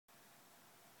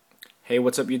Hey,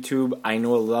 what's up YouTube? I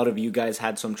know a lot of you guys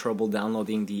had some trouble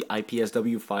downloading the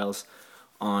IPSW files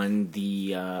on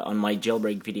my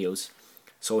jailbreak videos.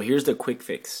 So here's the quick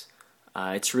fix.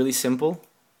 It's really simple.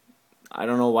 I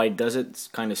don't know why it does it. It's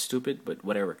kind of stupid, but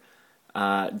whatever.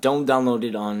 Don't download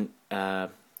it on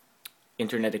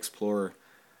Internet Explorer.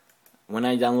 When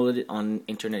I download it on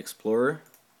Internet Explorer,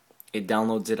 it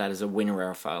downloads it as a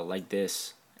WinRAR file like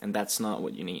this, and that's not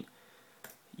what you need.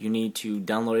 You need to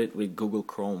download it with Google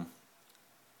Chrome.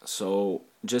 So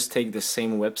just take the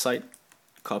same website,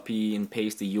 copy and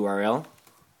paste the URL,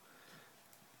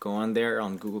 go on there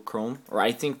on Google Chrome, or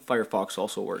I think Firefox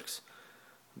also works,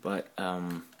 but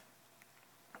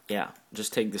yeah,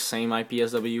 just take the same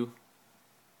IPSW,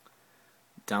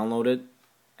 download it,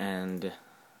 and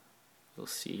you'll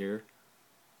see here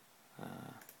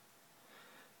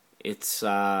it's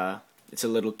a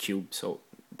little cube, so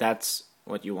that's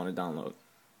what you want to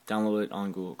download it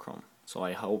on Google Chrome. So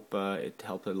I hope it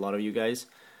helped a lot of you guys,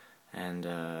 and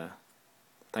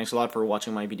thanks a lot for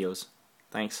watching my videos.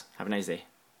 Thanks, have a nice day.